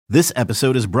This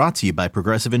episode is brought to you by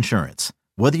Progressive Insurance.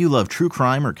 Whether you love true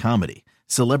crime or comedy,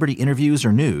 celebrity interviews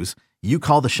or news, you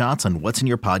call the shots on what's in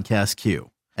your podcast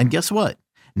queue. And guess what?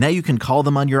 Now you can call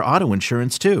them on your auto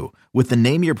insurance too with the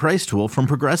Name Your Price tool from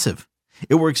Progressive.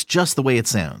 It works just the way it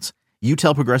sounds. You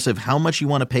tell Progressive how much you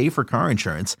want to pay for car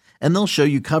insurance, and they'll show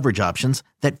you coverage options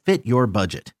that fit your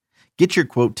budget. Get your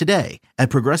quote today at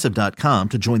Progressive.com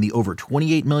to join the over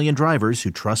 28 million drivers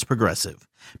who trust Progressive.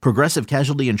 Progressive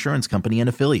Casualty Insurance Company and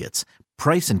Affiliates.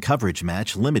 Price and coverage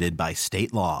match limited by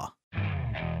state law.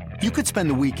 You could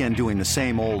spend the weekend doing the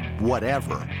same old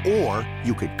whatever, or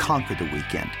you could conquer the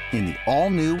weekend in the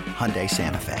all-new Hyundai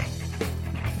Santa Fe.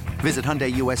 Visit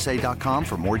HyundaiUSA.com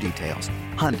for more details.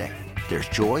 Hyundai, there's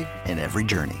joy in every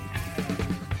journey.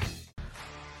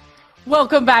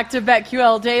 Welcome back to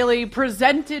BetQL Daily,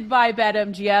 presented by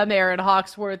BetMGM. Aaron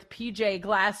Hawksworth, PJ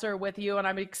Glasser with you, and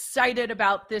I'm excited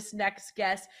about this next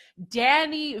guest,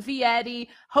 Danny Vietti,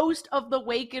 host of the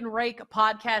Wake and Rake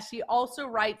podcast. He also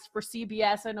writes for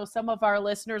CBS. I know some of our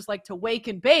listeners like to wake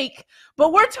and bake,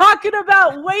 but we're talking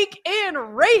about Wake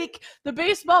and Rake. The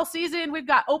baseball season, we've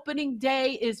got opening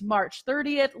day is March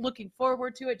 30th. Looking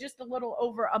forward to it, just a little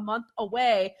over a month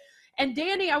away. And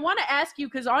Danny, I want to ask you,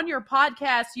 because on your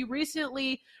podcast, you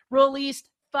recently released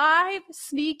 5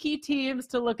 sneaky teams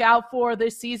to look out for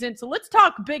this season. So let's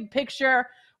talk big picture.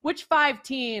 Which 5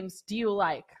 teams do you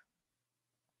like?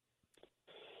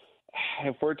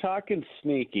 If we're talking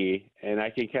sneaky, and I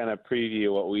can kind of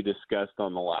preview what we discussed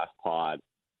on the last pod,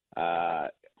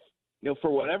 for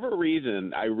whatever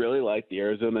reason, I really like the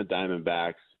Arizona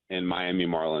Diamondbacks and Miami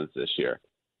Marlins this year.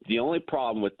 The only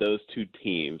problem with those two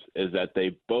teams is that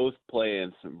they both play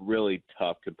in some really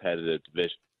tough competitive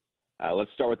divisions.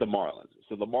 Let's start with the Marlins.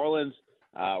 So the Marlins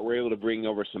were able to bring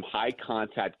over some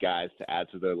high-contact guys to add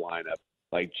to their lineup,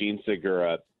 like Gene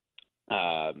Segura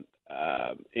and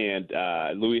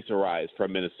Luis Arraez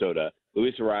from Minnesota.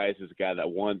 Luis Arraez is a guy that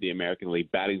won the American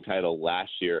League batting title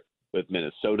last year with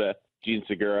Minnesota. Gene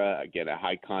Segura, again, a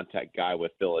high-contact guy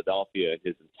with Philadelphia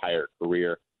his entire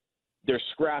career. They're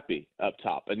scrappy up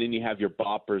top. And then you have your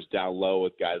boppers down low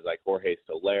with guys like Jorge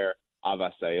Soler,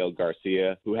 Avisail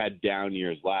Garcia, who had down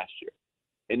years last year.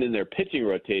 And then their pitching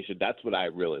rotation, that's what I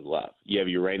really love. You have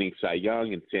your reigning Cy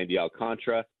Young and Sandy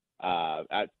Alcantara.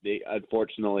 They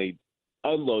unfortunately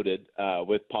unloaded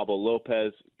with Pablo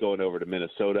Lopez going over to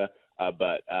Minnesota.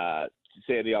 But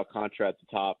Sandy Alcantara at the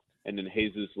top, and then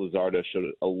Jesus Luzardo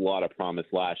showed a lot of promise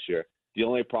last year. The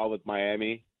only problem with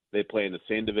Miami, they play in the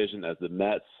same division as the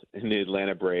Mets and the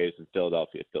Atlanta Braves and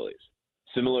Philadelphia Phillies.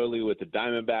 Similarly with the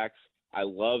Diamondbacks, I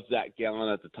love Zach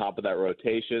Gallen at the top of that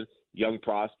rotation. Young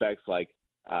prospects like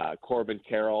Corbin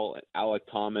Carroll and Alec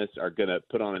Thomas are going to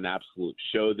put on an absolute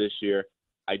show this year.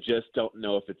 I just don't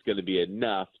know if it's going to be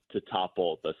enough to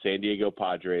topple the San Diego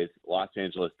Padres, Los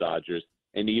Angeles Dodgers,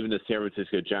 and even the San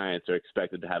Francisco Giants are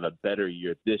expected to have a better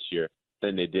year this year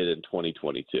than they did in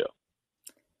 2022.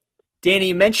 Danny,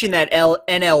 you mentioned that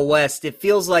NL West. It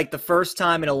feels like the first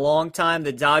time in a long time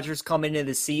the Dodgers come into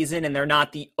the season and they're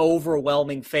not the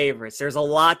overwhelming favorites. There's a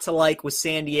lot to like with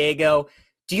San Diego.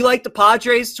 Do you like the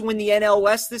Padres to win the NL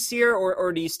West this year,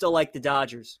 or do you still like the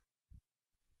Dodgers?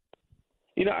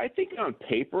 I think on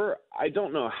paper, I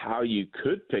don't know how you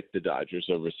could pick the Dodgers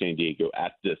over San Diego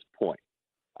at this point.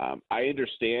 I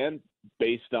understand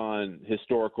based on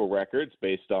historical records,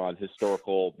 based on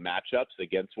historical matchups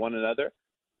against one another,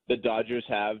 the Dodgers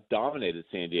have dominated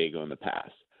San Diego in the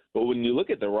past. But when you look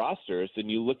at the rosters and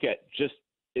you look at just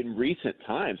in recent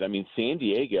times, San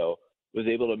Diego was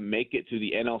able to make it to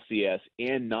the NLCS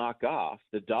and knock off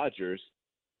the Dodgers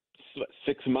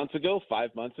 5 months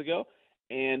ago.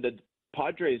 And the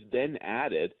Padres then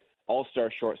added all-star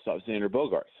shortstop Xander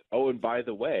Bogaerts. Oh, and by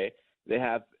the way, they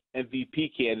have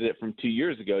MVP candidate from 2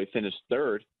 years ago. He finished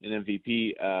third in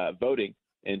MVP voting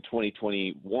in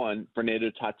 2021,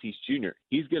 Fernando Tatis Jr.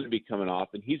 He's going to be coming off,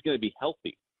 and he's going to be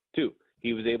healthy, too.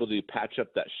 He was able to patch up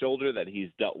that shoulder that he's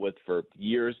dealt with for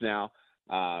years now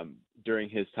during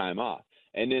his time off.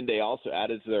 And then they also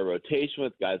added to their rotation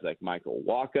with guys like Michael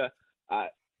Wacha.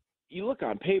 You look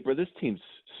on paper, this team's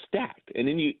stacked. And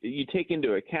then you take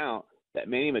into account that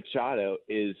Manny Machado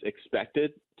is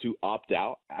expected to opt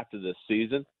out after this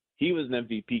season. He was an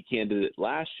MVP candidate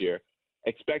last year.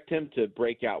 Expect him to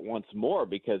break out once more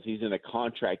because he's in a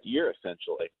contract year,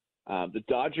 essentially. The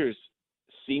Dodgers,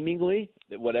 seemingly,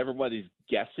 what everybody's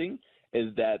guessing,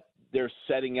 is that they're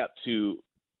setting up to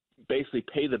basically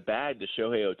pay the bag to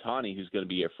Shohei Ohtani, who's going to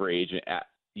be a free agent at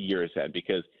year's end,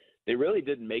 because they really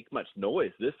didn't make much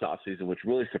noise this offseason, which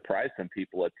really surprised some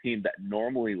people, a team that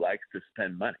normally likes to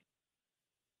spend money.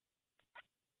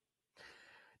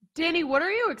 Danny, what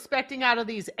are you expecting out of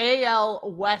these AL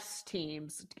West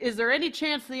teams? Is there any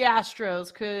chance the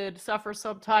Astros could suffer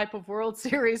some type of World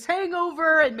Series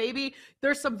hangover, and maybe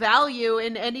there's some value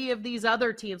in any of these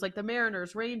other teams like the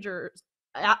Mariners, Rangers,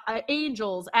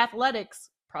 Angels, Athletics?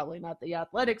 Probably not the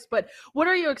Athletics, but what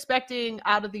are you expecting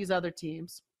out of these other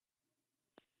teams?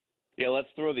 Yeah, let's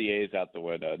throw the A's out the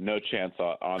window. No chance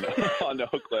on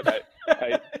Oakland.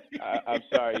 I'm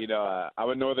sorry. I'm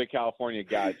a Northern California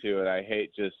guy too, and I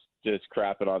hate just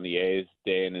crapping on the A's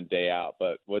day in and day out.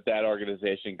 But what that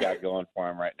organization got going for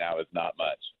them right now is not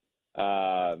much.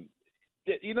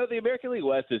 The American League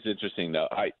West is interesting though.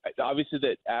 Obviously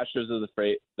the Astros are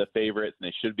the favorites, and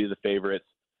they should be the favorites.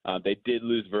 They did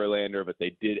lose Verlander, but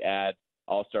they did add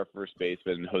all-star first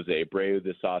baseman Jose Abreu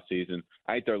this offseason.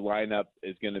 I think their lineup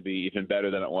is going to be even better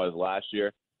than it was last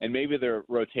year. And maybe their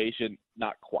rotation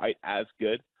not quite as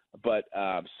good, but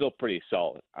still pretty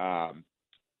solid.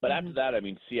 But after that,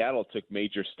 Seattle took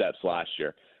major steps last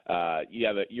year.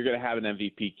 You're going to have an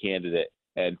MVP candidate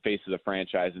and face of the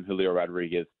franchise in Julio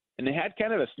Rodriguez. And they had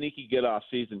kind of a sneaky good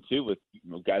offseason, too, with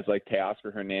guys like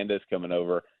Teoscar Hernandez coming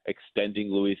over, extending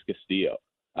Luis Castillo.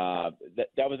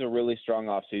 That was a really strong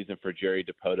offseason for Jerry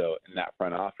Dipoto in that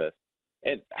front office.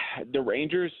 And the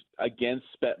Rangers, again,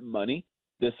 spent money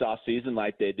this offseason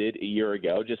like they did a year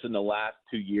ago. Just in the last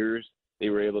 2 years, they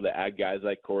were able to add guys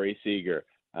like Corey Seager,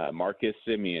 Marcus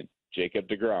Semien, Jacob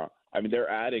deGrom. They're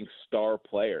adding star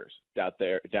players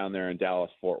down there in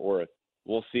Dallas-Fort Worth.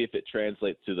 We'll see if it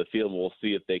translates to the field. We'll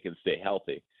see if they can stay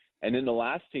healthy. And then the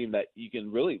last team that you can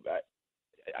really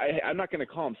I'm not going to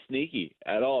call them sneaky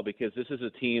at all, because this is a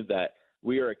team that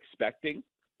we are expecting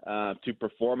to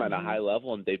perform at a high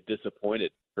level, and they've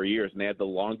disappointed for years. And they had the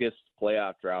longest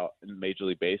playoff drought in Major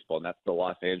League Baseball, and that's the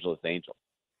Los Angeles Angels.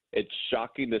 It's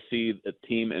shocking to see a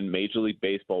team in Major League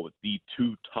Baseball with the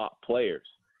two top players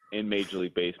in Major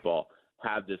League Baseball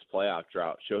have this playoff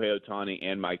drought, Shohei Ohtani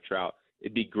and Mike Trout.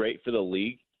 It'd be great for the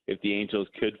league if the Angels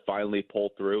could finally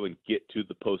pull through and get to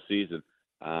the postseason.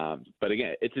 But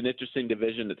again, it's an interesting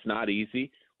division. It's not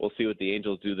easy. We'll see what the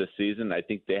Angels do this season. I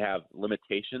think they have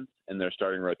limitations in their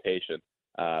starting rotation.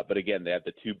 But again, they have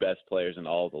the two best players in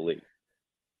all of the league.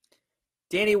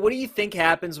 Danny, what do you think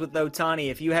happens with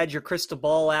Ohtani? If you had your crystal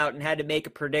ball out and had to make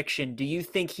a prediction, do you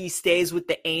think he stays with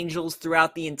the Angels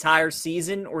throughout the entire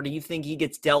season, or do you think he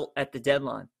gets dealt at the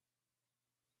deadline?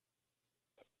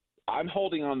 I'm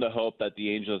holding on to hope that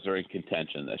the Angels are in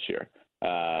contention this year.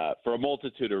 For a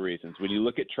multitude of reasons. When you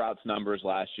look at Trout's numbers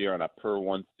last year on a per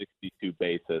 162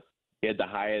 basis, he had the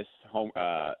highest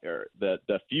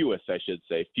the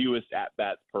fewest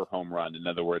at-bats per home run. In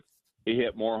other words, he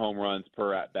hit more home runs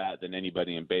per at-bat than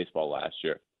anybody in baseball last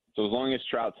year. So as long as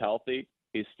Trout's healthy,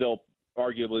 he's still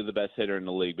arguably the best hitter in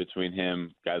the league between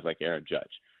him, guys like Aaron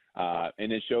Judge.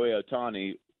 And then Shohei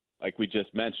Ohtani, like we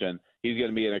just mentioned, he's going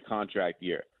to be in a contract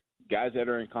year. Guys that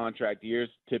are in contract years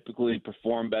typically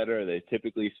perform better. They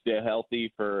typically stay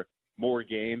healthy for more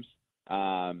games.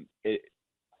 I've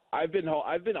been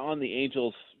on the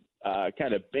Angels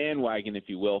kind of bandwagon, if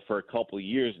you will, for a couple of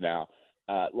years now.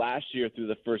 Last year, through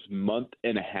the first month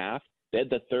and a half, they had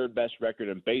the third best record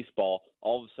in baseball.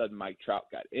 All of a sudden, Mike Trout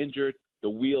got injured. The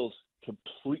wheels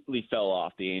completely fell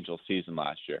off the Angels season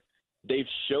last year. They've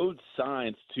showed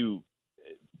signs to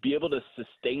be able to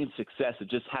sustain success. It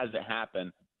just hasn't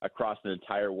happened across an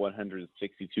entire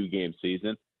 162-game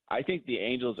season. I think the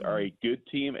Angels are a good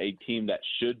team, a team that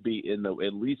should be in the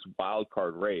at least wild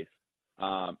card race.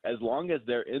 As long as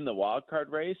they're in the wild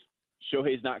card race,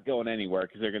 Shohei's not going anywhere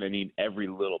because they're going to need every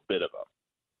little bit of him.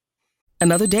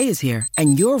 Another day is here,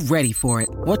 and you're ready for it.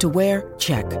 What to wear?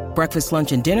 Check. Breakfast,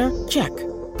 lunch, and dinner? Check.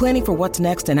 Planning for what's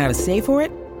next and how to save for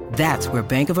it? That's where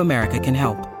Bank of America can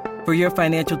help. For your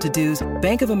financial to-dos,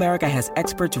 Bank of America has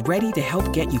experts ready to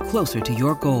help get you closer to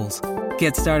your goals.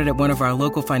 Get started at one of our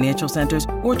local financial centers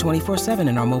or 24/7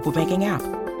 in our mobile banking app.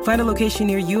 Find a location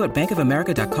near you at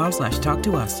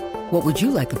bankofamerica.com/talktous. What would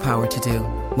you like the power to do?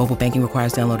 Mobile banking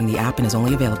requires downloading the app and is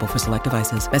only available for select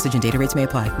devices. Message and data rates may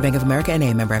apply. Bank of America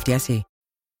N.A., member FDIC.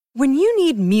 When you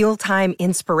need mealtime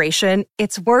inspiration,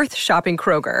 it's worth shopping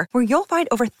Kroger, where you'll find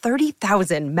over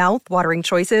 30,000 mouth-watering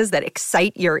choices that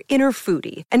excite your inner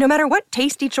foodie. And no matter what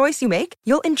tasty choice you make,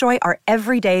 you'll enjoy our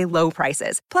everyday low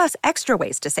prices, plus extra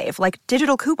ways to save, like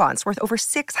digital coupons worth over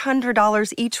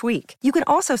 $600 each week. You can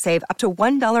also save up to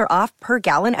 $1 off per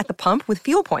gallon at the pump with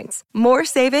fuel points. More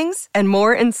savings and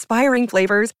more inspiring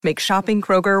flavors make shopping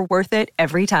Kroger worth it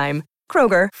every time.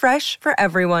 Kroger, fresh for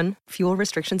everyone. Fuel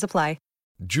restrictions apply.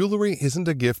 Jewelry isn't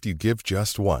a gift you give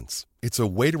just once. It's a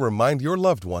way to remind your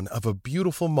loved one of a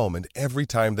beautiful moment every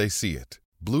time they see it.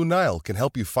 Blue Nile can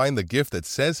help you find the gift that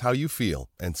says how you feel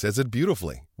and says it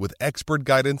beautifully, with expert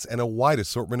guidance and a wide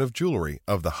assortment of jewelry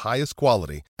of the highest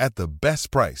quality at the best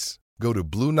price. Go to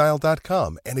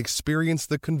BlueNile.com and experience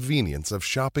the convenience of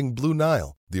shopping Blue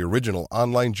Nile, the original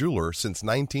online jeweler since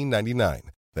 1999.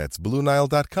 That's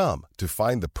BlueNile.com to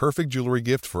find the perfect jewelry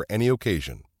gift for any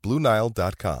occasion.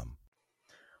 BlueNile.com.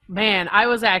 Man, I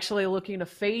was actually looking to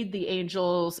fade the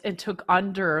Angels and took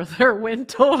under their win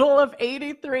total of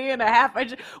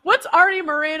 83.5. Once Artie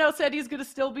Moreno said he's going to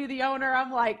still be the owner,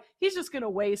 I'm like, he's just going to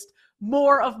waste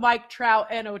more of Mike Trout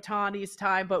and Ohtani's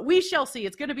time. But we shall see.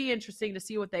 It's going to be interesting to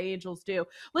see what the Angels do.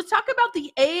 Let's talk about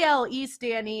the AL East,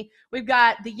 Danny. We've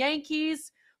got the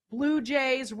Yankees, Blue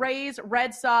Jays, Rays,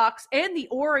 Red Sox, and the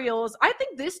Orioles. I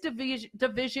think this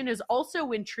division is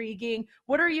also intriguing.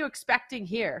 What are you expecting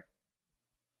here?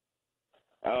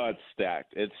 Oh, it's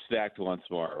stacked. It's stacked once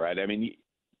more, right? I mean,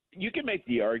 you can make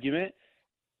the argument.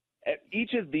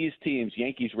 Each of these teams,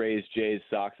 Yankees, Rays, Jays,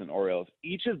 Sox, and Orioles,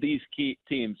 each of these key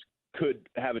teams could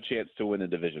have a chance to win a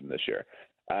division this year.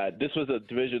 This was a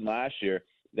division last year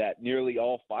that nearly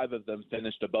all five of them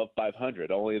finished above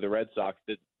 500. Only the Red Sox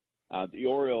did. The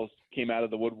Orioles came out of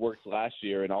the woodworks last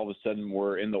year and all of a sudden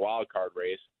were in the wild card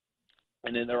race.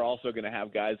 And then they're also going to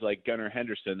have guys like Gunnar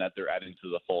Henderson that they're adding to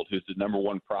the fold, who's the number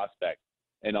one prospect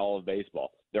in all of baseball.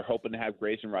 They're hoping to have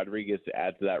Grayson Rodriguez to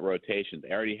add to that rotation.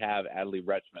 They already have Adley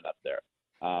Rutschman up there.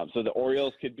 So the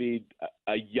Orioles could be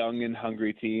a young and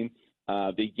hungry team.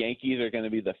 The Yankees are going to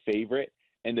be the favorite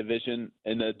in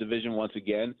the division once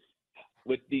again.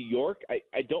 With New York,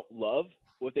 I don't love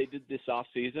what they did this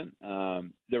offseason.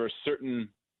 There were certain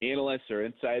analysts or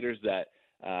insiders that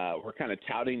were kind of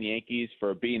touting the Yankees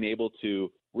for being able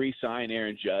to re-sign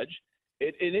Aaron Judge.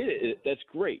 That's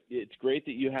great. It's great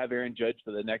that you have Aaron Judge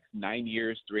for the next 9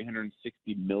 years, $360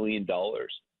 million.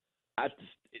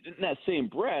 In that same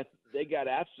breath, they got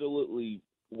absolutely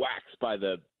waxed by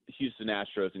the Houston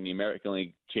Astros in the American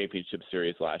League Championship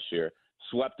Series last year,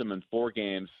 swept them in 4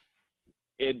 games.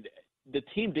 And the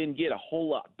team didn't get a whole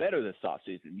lot better this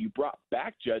offseason. You brought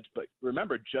back Judge, but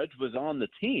remember, Judge was on the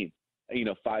team,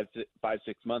 5-6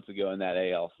 months ago in that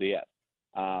ALCS.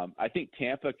 I think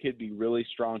Tampa could be really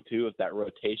strong, too, if that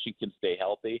rotation can stay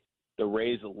healthy. The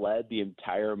Rays led the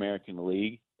entire American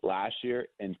League last year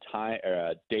in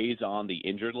days on the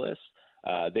injured list.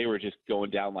 They were just going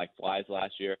down like flies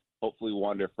last year. Hopefully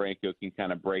Wander Franco can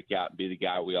kind of break out and be the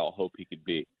guy we all hope he could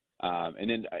be. And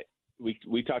then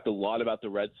we talked a lot about the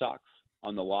Red Sox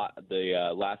on the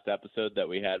last episode that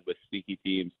we had with Sneaky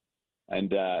Teams. And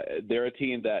they're a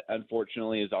team that,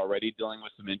 unfortunately, is already dealing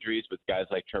with some injuries with guys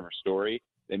like Trevor Story.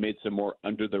 They made some more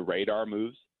under-the-radar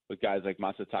moves with guys like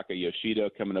Masataka Yoshida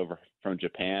coming over from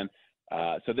Japan.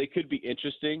 So they could be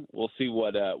interesting. We'll see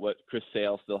what Chris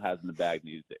Sale still has in the bag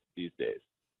these days.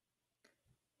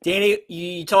 Danny,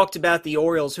 you talked about the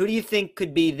Orioles. Who do you think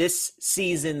could be this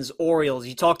season's Orioles?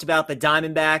 You talked about the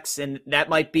Diamondbacks, and that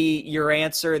might be your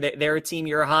answer. They're a team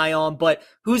you're high on. But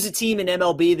who's a team in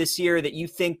MLB this year that you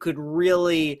think could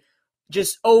really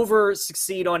just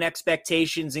over-succeed on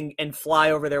expectations and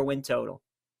fly over their win total?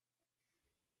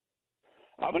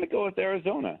 I'm going to go with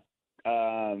Arizona.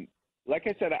 Like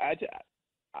I said,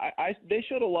 they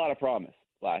showed a lot of promise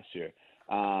last year.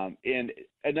 And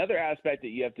another aspect that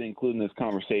you have to include in this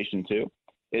conversation, too,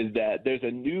 is that there's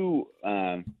a new,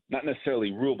 not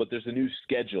necessarily rule, but there's a new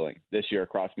scheduling this year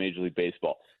across Major League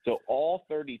Baseball. So all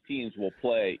 30 teams will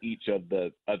play each of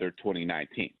the other 29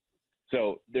 teams.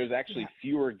 So there's actually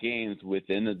fewer games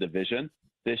within the division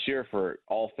this year for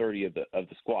all 30 of the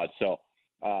squads. So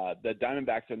the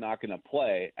Diamondbacks are not going to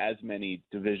play as many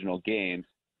divisional games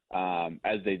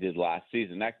as they did last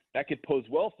season. That could pose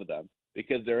well for them,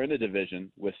 because they're in a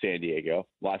division with San Diego,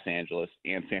 Los Angeles,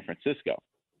 and San Francisco.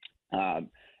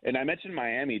 And I mentioned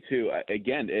Miami, too.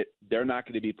 Again, they're not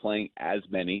going to be playing as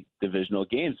many divisional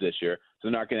games this year, so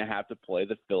they're not going to have to play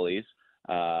the Phillies,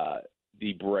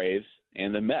 the Braves,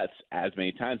 and the Mets as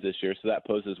many times this year, so that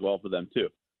poses well for them, too.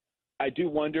 I do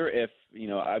wonder if,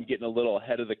 I'm getting a little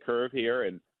ahead of the curve here,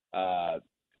 and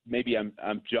maybe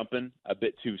I'm jumping a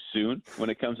bit too soon when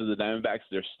it comes to the Diamondbacks.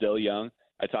 They're still young.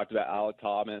 I talked about Alec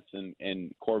Thomas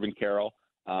and Corbin Carroll.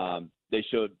 They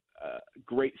showed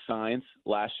great signs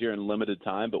last year in limited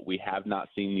time, but we have not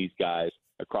seen these guys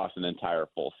across an entire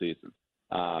full season.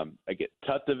 I get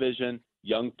tough division,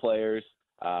 young players.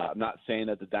 I'm not saying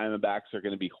that the Diamondbacks are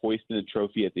going to be hoisting a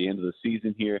trophy at the end of the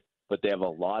season here, but they have a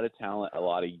lot of talent, a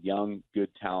lot of young, good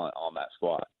talent on that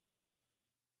squad.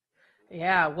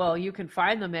 Yeah, well, you can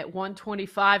find them at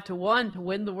 125-1 to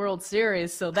win the World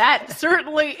Series. So that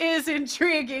certainly is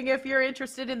intriguing if you're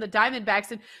interested in the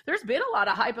Diamondbacks. And there's been a lot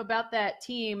of hype about that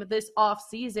team this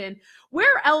offseason.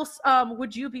 Where else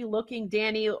would you be looking,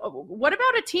 Danny? What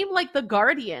about a team like the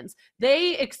Guardians?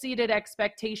 They exceeded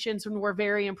expectations and were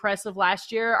very impressive last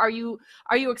year. Are you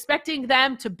expecting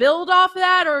them to build off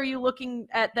that, or are you looking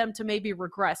at them to maybe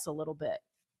regress a little bit?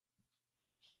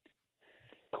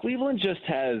 Cleveland just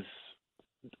has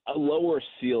a lower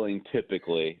ceiling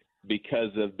typically because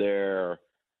of their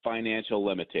financial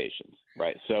limitations,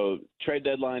 right? So trade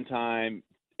deadline time,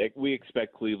 we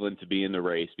expect Cleveland to be in the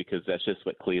race because that's just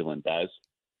what Cleveland does.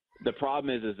 The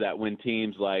problem is that when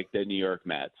teams like the New York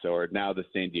Mets or now the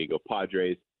San Diego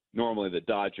Padres, normally the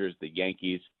Dodgers, the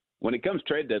Yankees, when it comes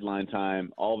trade deadline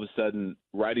time, all of a sudden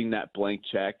writing that blank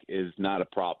check is not a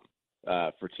problem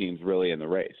for teams really in the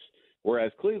race.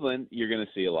 Whereas Cleveland, you're going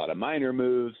to see a lot of minor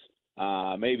moves.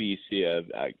 Maybe you see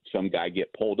some guy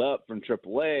get pulled up from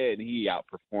AAA and he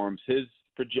outperforms his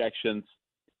projections.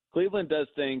 Cleveland does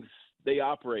things, they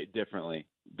operate differently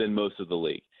than most of the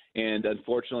league. And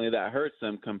unfortunately, that hurts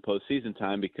them come postseason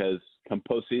time because come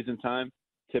postseason time,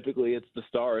 typically it's the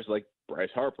stars like Bryce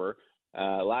Harper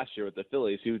last year with the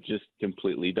Phillies who just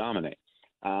completely dominate.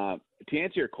 To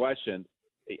answer your question,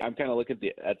 I'm kind of looking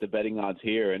at the betting odds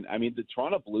here. And, I mean, the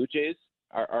Toronto Blue Jays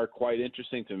are quite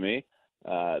interesting to me.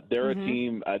 They're a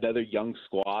team, another young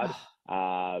squad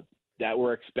that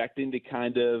we're expecting to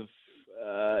kind of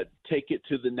take it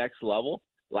to the next level.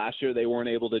 Last year, they weren't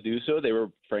able to do so. They were,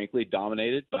 frankly,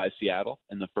 dominated by Seattle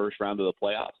in the first round of the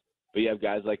playoffs. But you have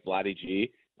guys like Vladdy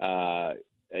G,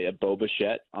 Bo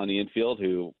Bichette on the infield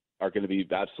who are going to be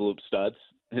absolute studs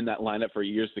in that lineup for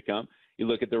years to come. You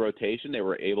look at the rotation, they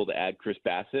were able to add Chris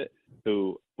Bassett,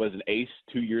 who was an ace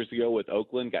 2 years ago with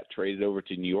Oakland, got traded over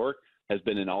to New York, has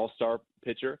been an all-star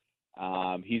pitcher.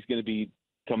 He's going to be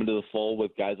coming to the fold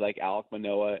with guys like Alek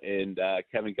Manoah and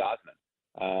Kevin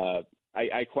Gausman.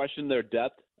 I question their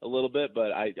depth a little bit,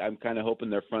 but I'm kind of hoping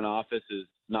their front office is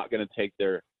not going to take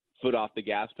their foot off the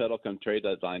gas pedal come trade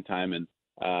deadline time. And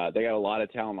they got a lot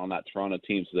of talent on that Toronto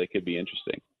team, so they could be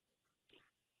interesting.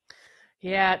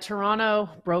 Yeah, Toronto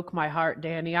broke my heart,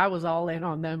 Danny. I was all in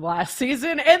on them last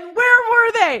season. And where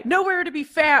were they? Nowhere to be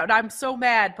found. I'm so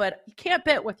mad, but you can't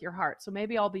bet with your heart. So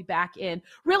maybe I'll be back in.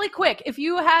 Really quick, if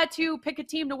you had to pick a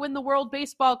team to win the World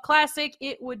Baseball Classic,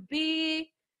 it would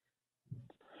be...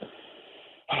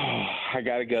 I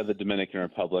got to go to the Dominican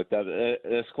Republic.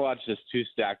 The squad's just too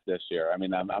stacked this year. I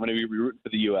mean, I'm going to be rooting for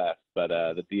the U.S., but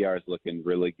the DR is looking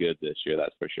really good this year,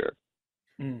 that's for sure.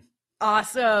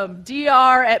 Awesome.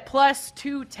 DR at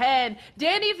 +210.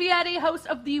 Danny Vietti, host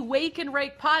of the Wake and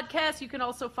Rake podcast. You can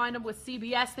also find him with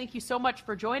CBS. Thank you so much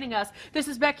for joining us. This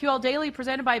is BetQL Daily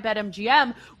presented by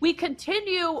BetMGM. We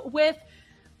continue with,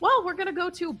 well, we're going to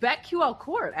go to BetQL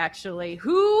Court, actually.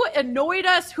 Who annoyed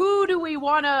us? Who do we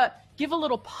want to give a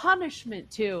little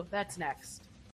punishment to? That's next.